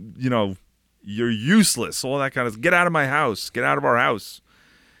useless. All that kind of, get out of my house. Get out of our house.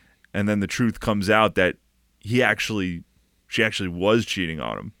 And then the truth comes out that she actually was cheating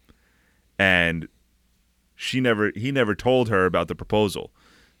on him. And he never told her about the proposal.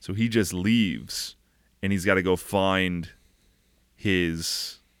 So he just leaves. And he's got to go find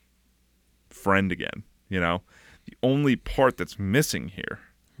his friend again, The only part that's missing here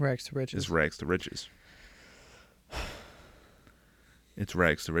Rags to riches. is rags to riches. It's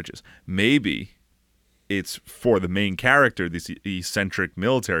rags to riches. Maybe it's for the main character, this eccentric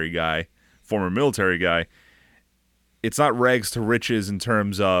military guy, former military guy. It's not rags to riches in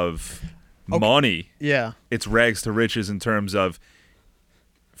terms of money. Yeah. It's rags to riches in terms of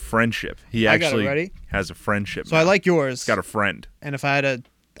friendship. He I got it actually ready. has a friendship. So I like yours. He's got a friend. And if I had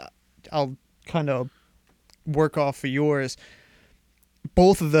I'll kind of work off for yours.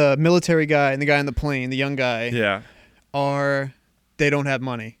 Both of the military guy and the guy on the plane, the young guy, Yeah. they don't have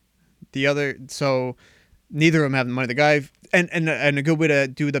money. So neither of them have the money. The guy, and a good way to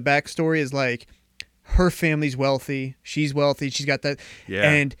do the backstory is like, her family's wealthy, she's wealthy, she's got that, Yeah.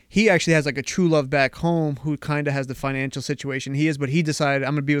 and he actually has like a true love back home who kind of has the financial situation he is, but he decided,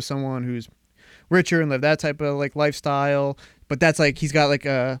 I'm gonna be with someone who's richer and live that type of like lifestyle. But that's like, he's got like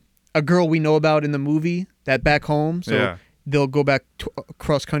a girl we know about in the movie that back home, so Yeah. they'll go back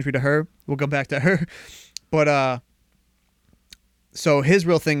cross country to her. We'll go back to her, but so his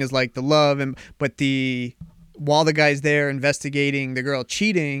real thing is like the love, but while the guy's there investigating the girl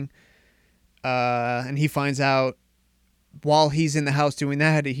cheating. And he finds out while he's in the house doing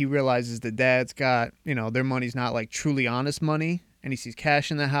that, he realizes the dad's got, their money's not like truly honest money. and he sees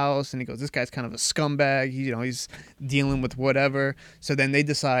cash in the house, and he goes, "This guy's kind of a scumbag. He's dealing with whatever." So then they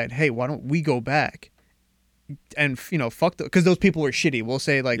decide, "Hey, why don't we go back?" And fuck because those people were shitty. We'll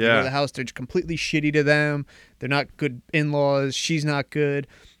say they go to the house, they're completely shitty to them. They're not good in-laws. She's not good.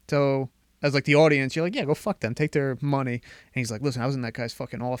 So as the audience, you're like, yeah, go fuck them. Take their money. And he's like, listen, I was in that guy's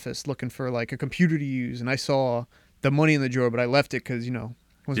fucking office looking for a computer to use, and I saw the money in the drawer, but I left it because I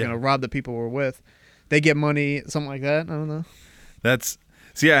was gonna rob the people we're with. They get money, something like that. I don't know. I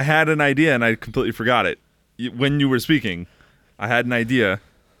had an idea and I completely forgot it. When you were speaking, I had an idea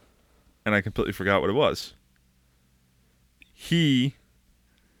and I completely forgot what it was.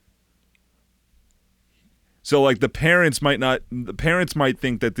 So the parents might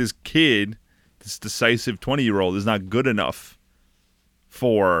think that this kid, this decisive 20-year-old, is not good enough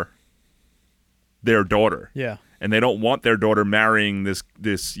for their daughter. Yeah. And they don't want their daughter marrying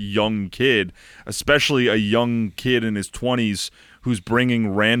this young kid, especially a young kid in his 20s who's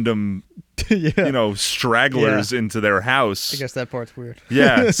bringing random stragglers into their house. I guess that part's weird.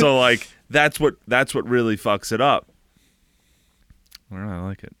 Yeah, so that's what really fucks it up. I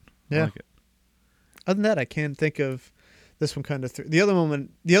like it. Yeah. I like it. Other than that, I can't think of this one kind of the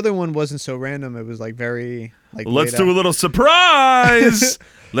other one wasn't so random. It was very let's do a little surprise.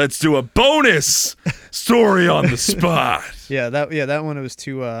 Let's do a bonus story on the spot. That one it was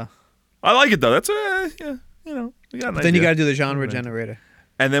too I like it though. That's we got an idea. Then you got to do the genre generator.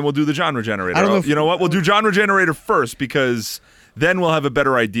 And then we'll do the genre generator. I don't know if, you know what? We'll do genre generator first because then we'll have a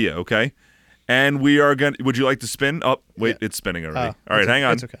better idea, okay? And we are going to... Would you like to spin? Oh, wait, it's spinning already. All right, hang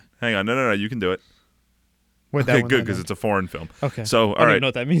on. That's okay. Hang on. No, you can do it. Where'd Okay, that one good, land because on? it's a foreign film. Okay. So, all I don't right. even know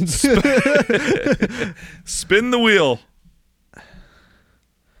what that means. Spin the wheel.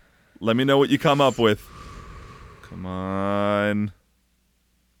 Let me know what you come up with. Come on.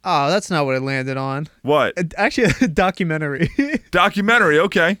 Oh, that's not what it landed on. What? Actually, a documentary. Documentary,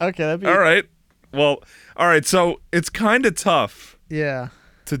 okay. Okay, that'd be... All right. Well, all right, so it's kind of tough Yeah.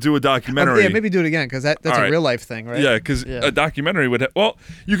 to do a documentary. Yeah, maybe do it again, because that's All a right. real life thing, right? Yeah, because a documentary would have... Well,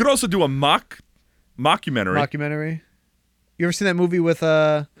 you could also do a mockumentary. Mockumentary. You ever seen that movie with...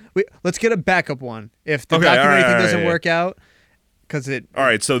 let's get a backup one. If the Okay, documentary all right, thing doesn't yeah. work out, because it... All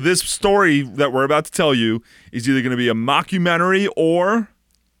right, so this story that we're about to tell you is either going to be a mockumentary or...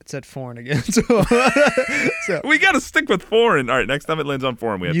 It said foreign again. So We got to stick with foreign. All right, next time it lands on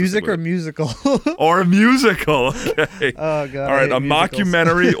foreign, we have music to or stick musical? with it. Or a musical. Okay. Oh, God. All right, I a hate musicals.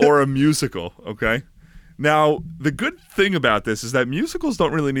 mockumentary or a musical, okay? Now, the good thing about this is that musicals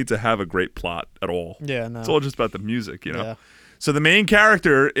don't really need to have a great plot at all. Yeah, no. It's all just about the music, you know? Yeah. So the main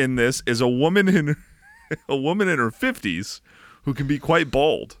character in this is a woman in her 50s who can be quite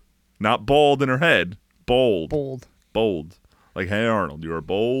bold. Not bald in her head. Bold. Like, hey, Arnold, you're a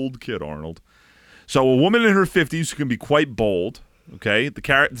bold kid, Arnold. So a woman in her 50s who can be quite bold, okay?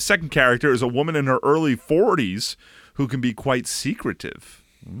 The second character is a woman in her early 40s who can be quite secretive.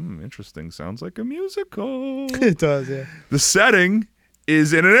 Interesting. Sounds like a musical. It does, yeah. The setting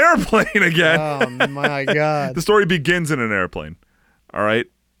is in an airplane again. Oh, my God. The story begins in an airplane. All right?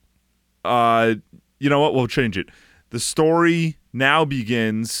 You know what? We'll change it. The story now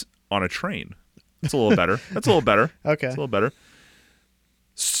begins on a train. That's a little better. Okay. It's a little better.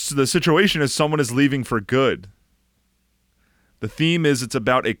 The situation is someone is leaving for good. The theme is it's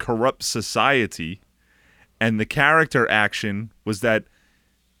about a corrupt society, and the character action was that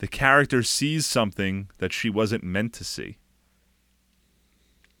the character sees something that she wasn't meant to see.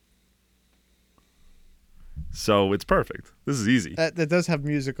 So it's perfect. This is easy. That does have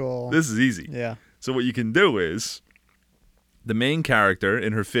musical... This is easy. Yeah. So what you can do is the main character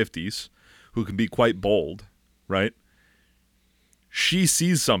in her 50s, who can be quite bold, right? She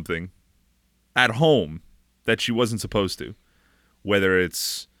sees something at home that she wasn't supposed to, whether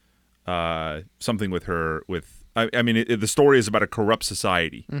it's something with her, the story is about a corrupt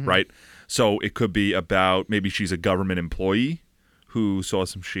society, right? So it could be about maybe she's a government employee who saw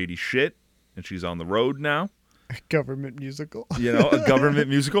some shady shit and she's on the road now. A government musical. You know, a government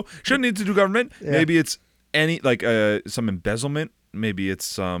musical. Shouldn't need to do government. Yeah. Maybe it's some embezzlement. Maybe it's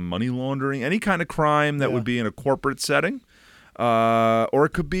some money laundering. Any kind of crime that would be in a corporate setting. Or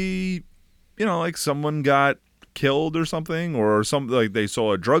it could be, like someone got killed or something, or something like they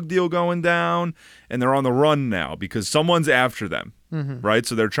saw a drug deal going down and they're on the run now because someone's after them, right?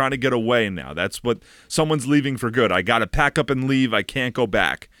 So they're trying to get away now. That's what someone's leaving for good. I got to pack up and leave. I can't go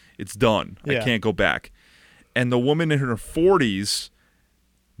back. It's done. Yeah. I can't go back. And the woman in her 40s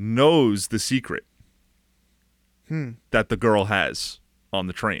knows the secret that the girl has on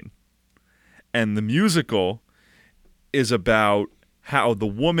the train. And the musical is about how the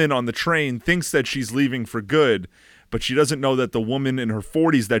woman on the train thinks that she's leaving for good, but she doesn't know that the woman in her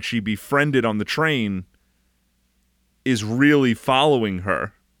 40s that she befriended on the train is really following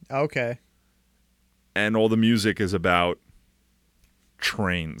her. Okay. And all the music is about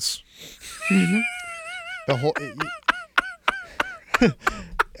trains. The whole.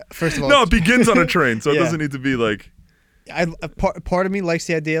 First of all, No, it begins on a train, so it doesn't need to be like. Part of me likes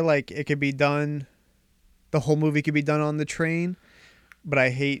the idea like it could be done. The whole movie could be done on the train, but I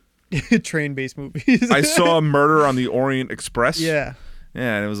hate train-based movies. I saw Murder on the Orient Express. Yeah.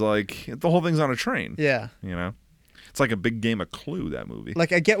 Yeah, and it was like the whole thing's on a train. Yeah. You know, it's like a big game of Clue. That movie.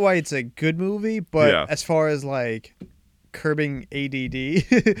 Like I get why it's a good movie, but Yeah. as far as like curbing ADD,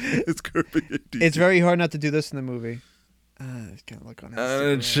 It's curbing ADD. it's very hard not to do this in the movie. Can't look on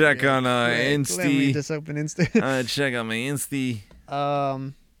Instagram. Check on Let me Insta. just open Insta. Check on my Insta.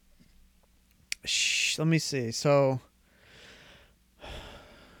 Let me see. So,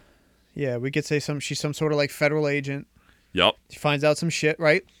 yeah, we could say she's some sort of like federal agent. Yup. She finds out some shit,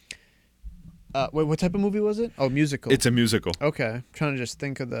 right? Wait, what type of movie was it? Oh, musical. It's a musical. Okay. I'm trying to just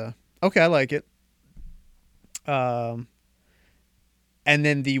think of the. Okay, I like it. And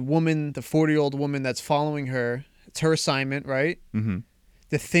then the woman, the 40-year-old woman that's following her, it's her assignment, right? Mm-hmm.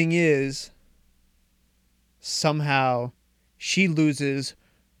 The thing is, somehow she loses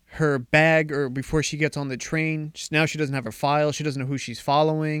her bag or before she gets on the train. Now she doesn't have her file. She doesn't know who she's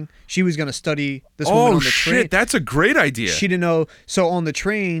following. She was going to study this woman on the train. Oh, shit. That's a great idea. She didn't know. So on the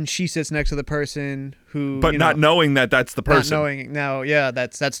train, she sits next to the person who... But not knowing that that's the person. Not knowing. Now, yeah,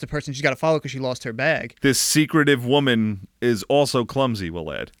 that's the person she's got to follow because she lost her bag. This secretive woman is also clumsy,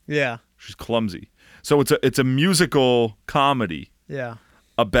 we'll add. Yeah. She's clumsy. So it's a musical comedy Yeah.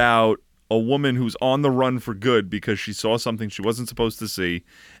 about a woman who's on the run for good because she saw something she wasn't supposed to see,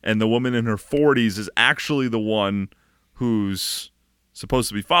 and the woman in her 40s is actually the one who's supposed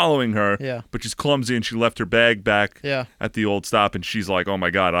to be following her, Yeah. but she's clumsy and she left her bag back Yeah. at the old stop, and she's like, oh my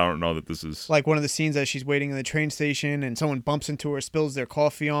God, I don't know that this is... Like one of the scenes as she's waiting in the train station and someone bumps into her, spills their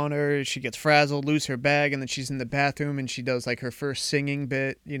coffee on her. She gets frazzled, loses her bag, and then she's in the bathroom and she does like her first singing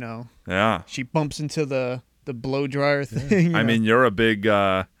bit, you know. Yeah. She bumps into the blow dryer thing. I mean, you're a big...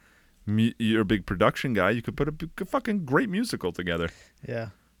 you're a big production guy. You could put a fucking great musical together. yeah.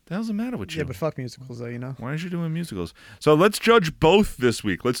 The hell's the matter with you? Yeah, but fuck musicals though, you know. Why aren't you doing musicals? So let's judge both this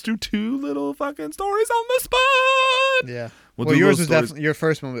week. Let's do two little fucking stories on the spot. Yeah. We'll Well, do yours little was stories. definitely your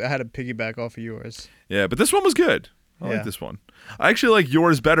first one. I had to piggyback off of yours. Yeah, but this one was good. I Yeah. like this one. I actually like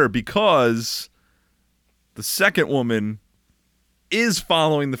yours better because the second woman is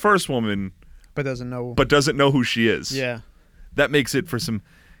following the first woman, But doesn't know. but doesn't know who she is. Yeah. That makes it for some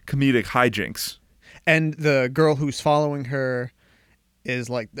comedic hijinks. And the girl who's following her is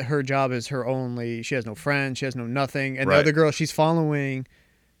like her job is her only. She has no friends. She has no nothing. And Right. the other girl she's following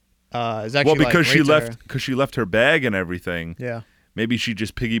is actually Well, because like, great to she left her bag and everything. her. Yeah. Maybe she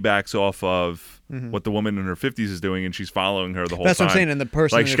just piggybacks off of what the woman in her 50s is doing, and she's following her the whole That's time. what I'm saying. And the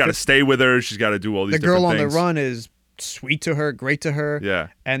person Like, in she's her got to 50 stay with her. She's got to do all these the girl on different the things. run is sweet to her, great to her. Yeah.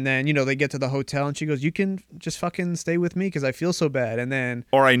 And then, you know, they get to the hotel and she goes, "You can just fucking stay with me because I feel so bad." And then,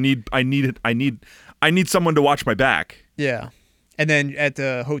 Or I need someone to watch my back. yeah. And then at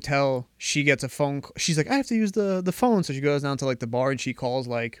the hotel, she gets a phone call. She's like, "I have to use the phone." So she goes down to like the bar and she calls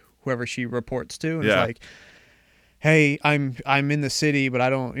like whoever she reports to. And Yeah. it's like, "Hey, I'm in the city, but I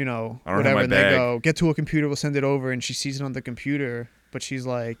don't, you know, I don't have whatever." my And bag. they go, "Get to a computer, we'll send it over." And she sees it on the computer. But she's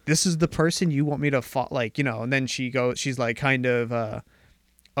like, "This is the person you want me to like, you know." And then she's like kind of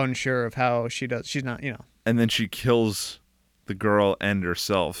unsure of how she does. She's not, you know. And then she kills the girl and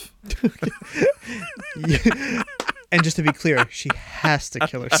herself. And just to be clear, she has to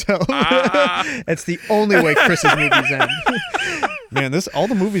kill herself. It's the only way Chris's movies end. Man, all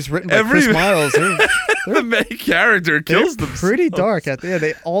the movies written by Chris Miles, The main character kills they're themselves. pretty dark at the end.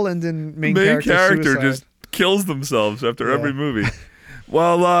 They all end in main Main character suicide. just kills themselves after Yeah. every movie.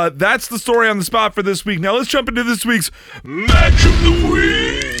 Well, that's the story on the spot for this week. Now let's jump into this week's Match of the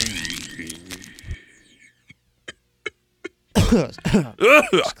Week.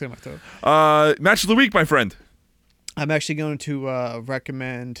 Just clear my throat. Match of the Week, my friend. I'm actually going to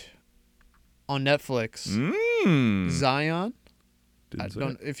recommend on Netflix Zion. I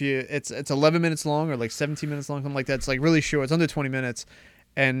don't if you it's 11 minutes long or like 17 minutes long, something like that. It's like really short. It's under 20 minutes,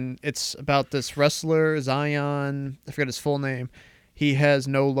 and it's about this wrestler Zion. I forget his full name. He has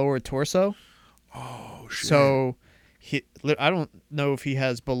no lower torso. Oh shit. So I don't know if he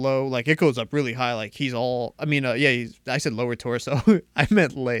has below, like it goes up really high, like he's all, I mean, I said lower torso. I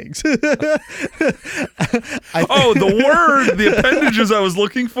meant legs. The appendages I was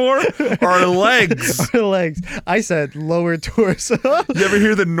looking for are legs. Legs. I said lower torso. You ever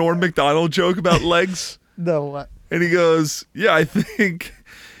hear the Norm Macdonald joke about legs? No, what? And he goes, yeah, I think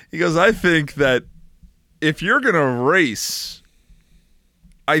that if you're going to race,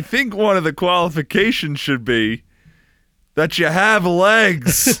 I think one of the qualifications should be that you have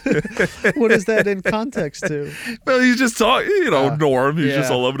legs. What is that in context to? Well, he's just talking, Norm. He's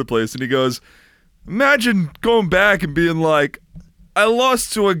just all over the place. And he goes, imagine going back and being like, I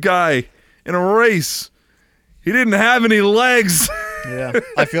lost to a guy in a race. He didn't have any legs. Yeah.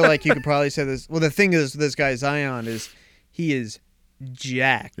 I feel like you could probably say this. Well, the thing is, this guy Zion he is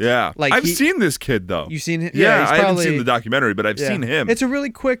jacked. Yeah. Like I've seen this kid, though. You've seen him? Yeah, I haven't seen the documentary, but I've seen him. It's a really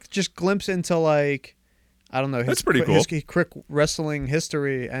quick just glimpse into, like, I don't know. That's pretty cool. His quick wrestling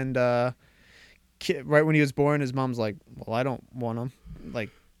history. And right when he was born, his mom's like, well, I don't want him. Like,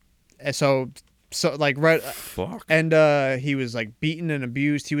 so like, right. Fuck. And he was, like, beaten and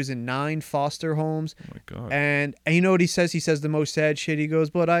abused. He was in 9 foster homes. Oh, my God. And you know what he says? He says the most sad shit. He goes,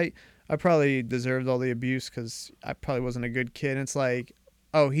 but I probably deserved all the abuse because I probably wasn't a good kid. And it's like,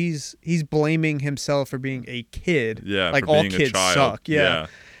 oh, he's blaming himself for being a kid. Yeah, like for all being kids a child. suck. Yeah.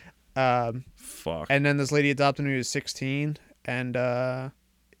 Fuck. And then this lady adopted him when he was 16, and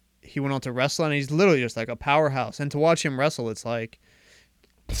he went on to wrestle, and he's literally just like a powerhouse. And to watch him wrestle, it's like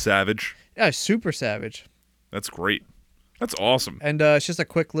savage. Yeah, super savage. That's great. That's awesome. And it's just a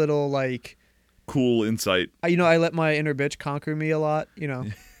quick little like cool insight. I let my inner bitch conquer me a lot.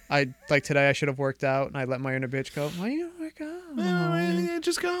 I like today I should have worked out, and I let my inner bitch go, why you don't work out?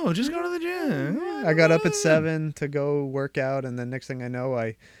 Just go to the gym. I got up at 7 to go work out, and then next thing I know,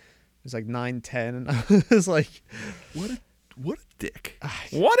 it was like 9:10, and I was like, what a dick.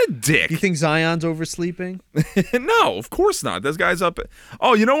 What a dick. You think Zion's oversleeping? No, of course not. This guy's up.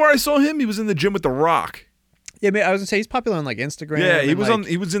 Oh, you know where I saw him? He was in the gym with The Rock. Yeah, I was gonna say he's popular on like Instagram. Yeah, he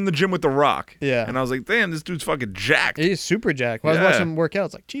was in the gym with The Rock. Yeah, and I was like, damn, this dude's fucking jacked. He's super jacked. When I was watching him work out,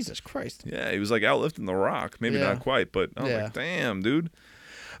 it's like, Jesus Christ. Yeah, he was like outlifting The Rock. Maybe not quite, but I was like, damn, dude.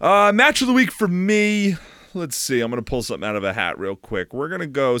 Match of the week for me. Let's see. I'm gonna pull something out of a hat real quick. We're gonna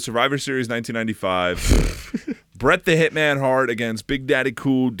go Survivor Series 1995. Bret the Hitman Hart against Big Daddy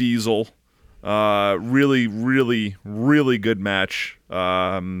Cool Diesel. Really, really, really good match.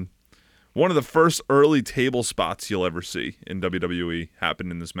 One of the first early table spots you'll ever see in WWE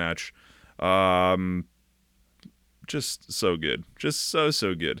happened in this match. Just so good. Just so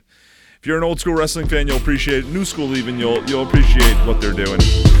good. If you're an old school wrestling fan, you'll appreciate it. New school even, you'll appreciate what they're doing.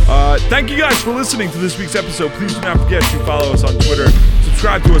 Thank you guys for listening to this week's episode. Please do not forget to follow us on Twitter,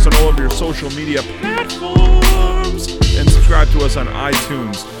 subscribe to us on all of your social media platforms, and subscribe to us on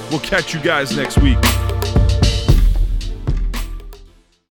iTunes. We'll catch you guys next week.